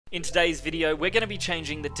In today's video, we're going to be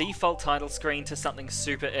changing the default title screen to something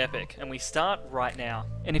super epic, and we start right now.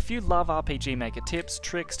 And if you love RPG Maker tips,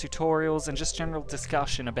 tricks, tutorials, and just general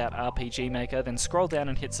discussion about RPG Maker, then scroll down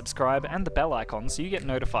and hit subscribe and the bell icon so you get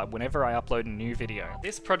notified whenever I upload a new video.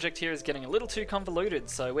 This project here is getting a little too convoluted,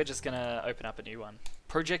 so we're just going to open up a new one.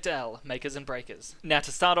 Project L, Makers and Breakers. Now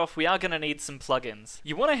to start off, we are going to need some plugins.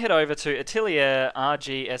 You want to head over to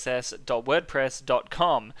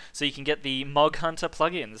atelierrgss.wordpress.com so you can get the Mog Hunter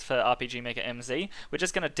plugins for RPG Maker MZ. We're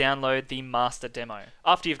just going to download the master demo.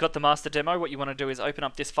 After you've got the master demo, what you want to do is open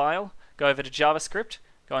up this file, go over to JavaScript,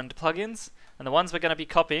 go into plugins, and the ones we're going to be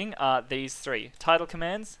copying are these three: title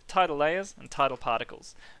commands, title layers, and title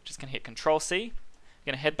particles. I'm just going to hit Control-C. We're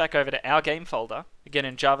going to head back over to our game folder, again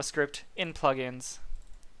in JavaScript, in plugins.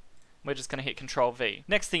 We're just going to hit Control-V.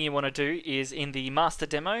 Next thing you want to do is in the master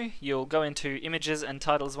demo, you'll go into Images and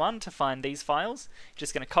Titles 1 to find these files. You're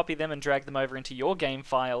just going to copy them and drag them over into your game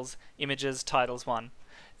files, Images, Titles 1.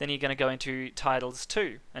 Then you're going to go into Titles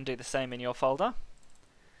 2 and do the same in your folder.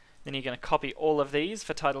 Then you're going to copy all of these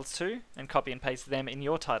for Titles 2 and copy and paste them in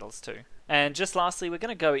your Titles 2. And just lastly, we're going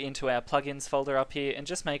to go into our plugins folder up here and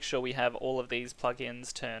just make sure we have all of these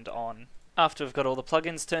plugins turned on. After we've got all the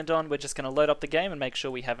plugins turned on, we're just going to load up the game and make sure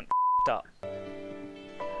we haven't up.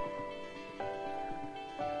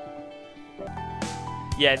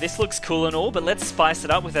 Yeah, this looks cool and all, but let's spice it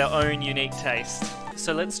up with our own unique taste.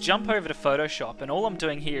 So let's jump over to Photoshop, and all I'm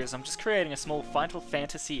doing here is I'm just creating a small Final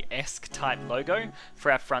Fantasy-esque type logo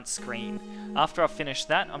for our front screen. After I've finished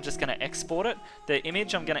that, I'm just going to export it. The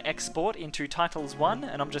image I'm going to export into Titles 1,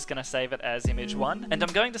 and I'm just going to save it as Image 1. And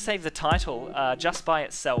I'm going to save the title just by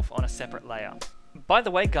itself on a separate layer. By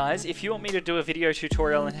the way guys, if you want me to do a video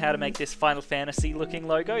tutorial on how to make this Final Fantasy looking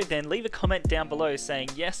logo, then leave a comment down below saying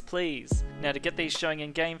yes please. Now to get these showing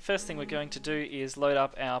in game, first thing we're going to do is load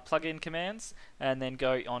up our plugin commands and then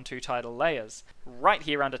go onto title layers. Right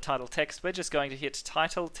here under title text, we're just going to hit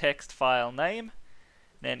title text file name.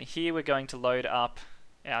 Then here we're going to load up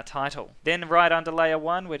our title. Then right under layer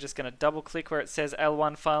 1, we're just going to double click where it says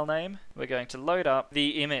L1 file name. We're going to load up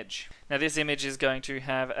the image. Now this image is going to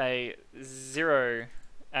have a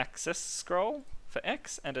 0-axis scroll for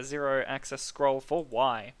X and a 0-axis scroll for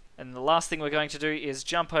Y. And the last thing we're going to do is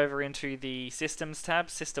jump over into the Systems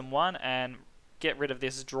tab, System 1, and get rid of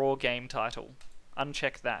this Draw Game Title.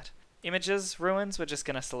 Uncheck that. Images, Ruins, we're just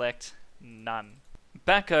going to select None.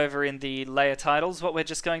 Back over in the layer titles, what we're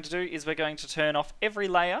just going to do is we're going to turn off every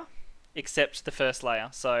layer except the first layer.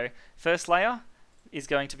 So first layer is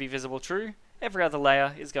going to be visible true, every other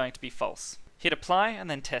layer is going to be false. Hit apply and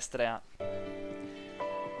then test it out.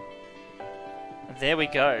 There we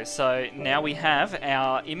go. So now we have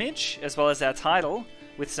our image as well as our title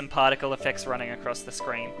with some particle effects running across the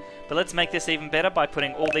screen. But let's make this even better by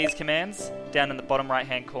putting all these commands down in the bottom right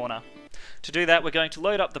hand corner. To do that, we're going to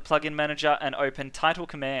load up the plugin manager and open title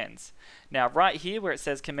commands. Now right here where it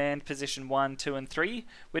says command position 1, 2 and 3,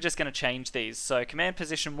 we're just going to change these. So command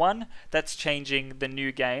position 1, that's changing the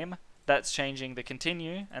new game, that's changing the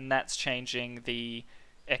continue, and that's changing the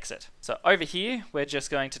exit. So over here we're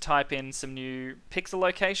just going to type in some new pixel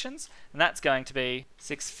locations, and that's going to be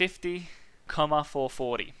 650,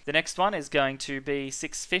 440. The next one is going to be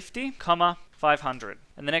 650, 500.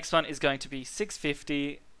 And the next one is going to be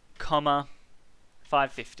 650,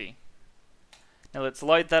 550. Now let's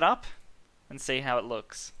load that up and see how it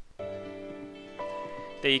looks.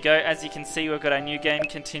 There you go. As you can see, we've got our new game,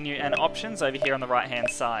 continue, and options over here on the right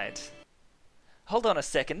hand side. Hold on a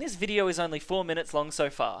second, this video is only 4 minutes long so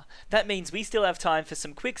far. That means we still have time for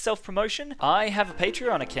some quick self-promotion. I have a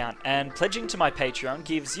Patreon account, and pledging to my Patreon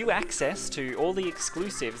gives you access to all the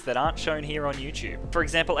exclusives that aren't shown here on YouTube. For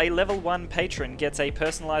example, a level 1 patron gets a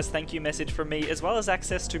personalized thank you message from me, as well as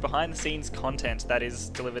access to behind-the-scenes content that is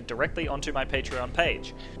delivered directly onto my Patreon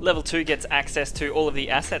page. Level 2 gets access to all of the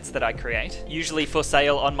assets that I create, usually for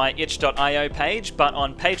sale on my itch.io page, but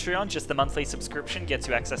on Patreon, just the monthly subscription gets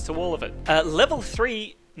you access to all of it. Level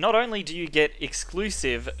 3, not only do you get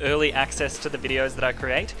exclusive early access to the videos that I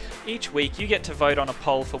create, each week you get to vote on a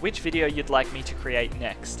poll for which video you'd like me to create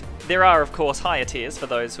next. There are of course higher tiers for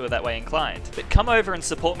those who are that way inclined, but come over and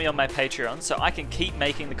support me on my Patreon so I can keep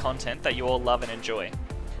making the content that you all love and enjoy.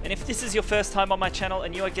 And if this is your first time on my channel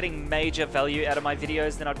and you are getting major value out of my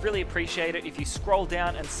videos, then I'd really appreciate it if you scroll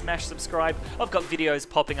down and smash subscribe. I've got videos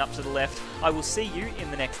popping up to the left. I will see you in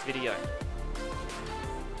the next video.